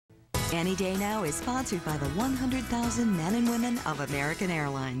Any Day Now is sponsored by the 100,000 men and women of American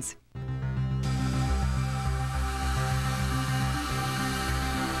Airlines.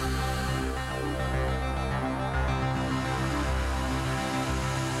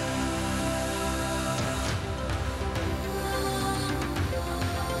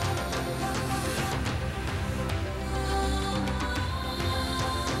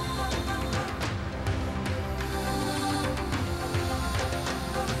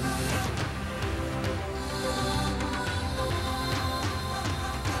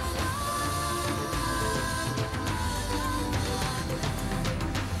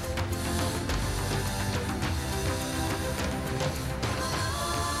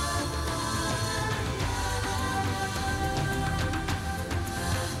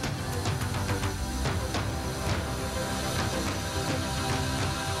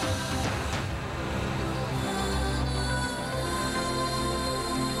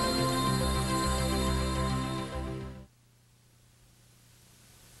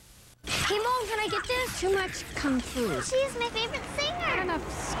 Hey, Mom, can I get this? Too much kung fu. She is my favorite singer. Not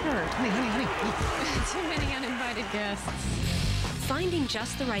enough skirt. Honey. Too many uninvited guests. Finding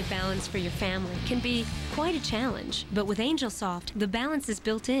just the right balance for your family can be quite a challenge, but with Angel Soft, the balance is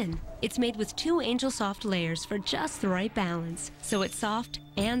built in. It's made with 2 Angel Soft layers for just the right balance, so it's soft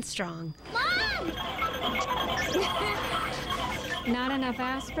and strong. Mom! Not enough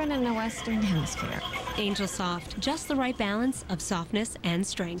aspirin in the Western Hemisphere. Angel Soft, just the right balance of softness and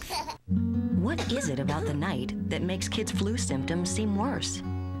strength. What is it about the night that makes kids' flu symptoms seem worse?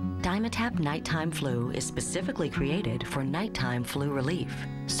 Dimetapp Nighttime Flu is specifically created for nighttime flu relief,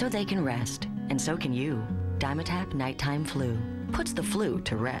 so they can rest, and so can you. Dimetapp Nighttime Flu puts the flu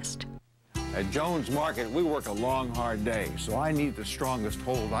to rest. At Jones Market, we work a long, hard day, so I need the strongest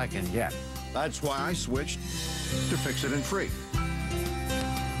hold I can get. That's why I switched to Fixodent Free.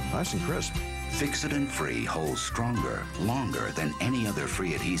 Nice and crisp. Fixodent Free holds stronger, longer than any other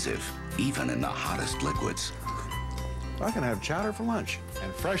free adhesive, even in the hottest liquids. I can have chowder for lunch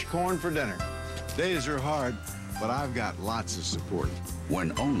And fresh corn for dinner. Days are hard, but I've got lots of support.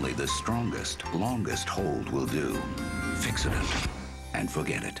 When only the strongest, longest hold will do. Fixodent, and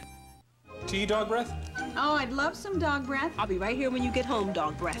forget it. Tea, dog breath? Oh, I'd love some dog breath. I'll be right here when you get home,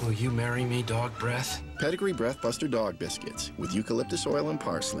 dog breath. Will you marry me, dog breath? Pedigree Breath Buster Dog Biscuits with eucalyptus oil and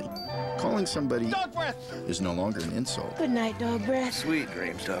parsley. Calling somebody Dog breath is no longer an insult. Good night, dog breath. Sweet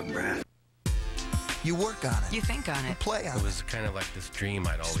dreams, dog breath. You work on it. You think on You it. play on It was kind of like this dream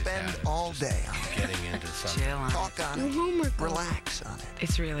I'd always Spend had. all day on it. Getting into something. Chill on Talk on Do it. homework. Relax on it.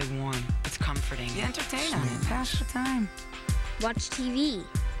 It's really warm. It's comforting. You entertain on it. Pass the time. Watch TV.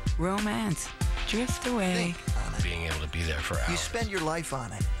 Romance. Drift away. Think on it. Being able to be there for hours. You spend your life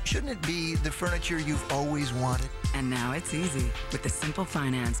on it. Shouldn't it be the furniture you've always wanted? And now it's easy with the Simple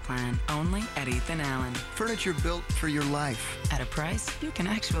Finance Plan. Only at Ethan Allen. Furniture built for your life. At a price you can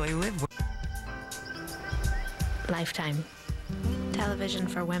actually live with. Lifetime. Television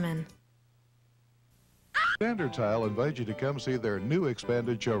for women. Standard Tile invites you to come see their new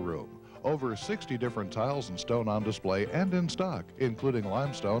expanded showroom. Over 60 different tiles and stone on display and in stock, including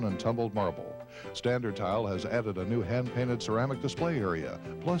limestone and tumbled marble. Standard Tile has added a new hand-painted ceramic display area,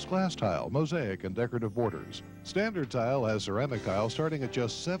 plus glass tile, mosaic, and decorative borders. Standard Tile has ceramic tile starting at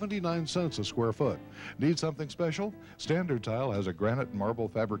just 79 cents a square foot. Need something special? Standard Tile has a granite and marble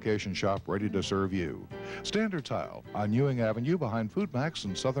fabrication shop ready to serve you. Standard Tile on Ewing Avenue behind Food Max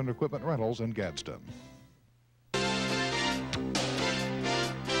and Southern Equipment Rentals in Gadsden.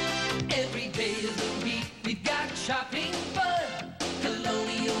 Every day of the week we've got shopping fun.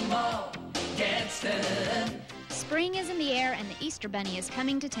 Colonial Mall, Gadsden. Spring is in the air and the Easter Bunny is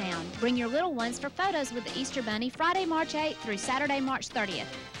coming to town. Bring your little ones for photos with the Easter Bunny Friday, March 8th through Saturday, March 30th.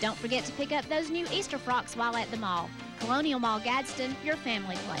 Don't forget to pick up those new Easter frocks while at the mall. Colonial Mall, Gadsden, your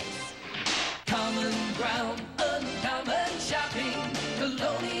family place. Common ground, uncommon shopping.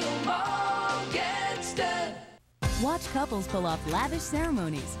 Colonial Mall, Gadsden. Watch couples pull off lavish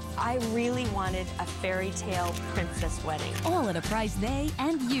ceremonies. I really wanted a fairy tale princess wedding. All at a price they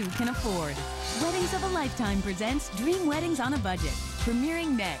and you can afford. Weddings of a Lifetime presents Dream Weddings on a Budget.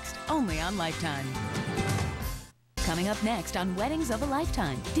 Premiering next, only on Lifetime. Coming up next on Weddings of a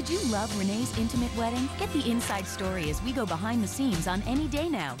Lifetime. Did you love Renee's intimate wedding? Get the inside story as we go behind the scenes on Any Day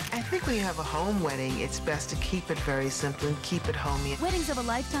Now. I think when you have a home wedding, it's best to keep it very simple and keep it homey. Weddings of a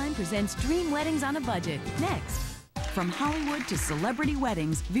Lifetime presents Dream Weddings on a Budget. Next. From Hollywood to celebrity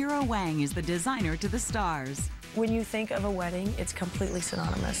weddings, Vera Wang is the designer to the stars. When you think of a wedding, it's completely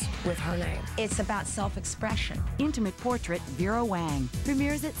synonymous with her name. It's about self-expression. Intimate portrait, Vera Wang.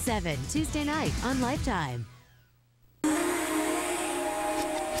 Premieres at 7 Tuesday night on Lifetime.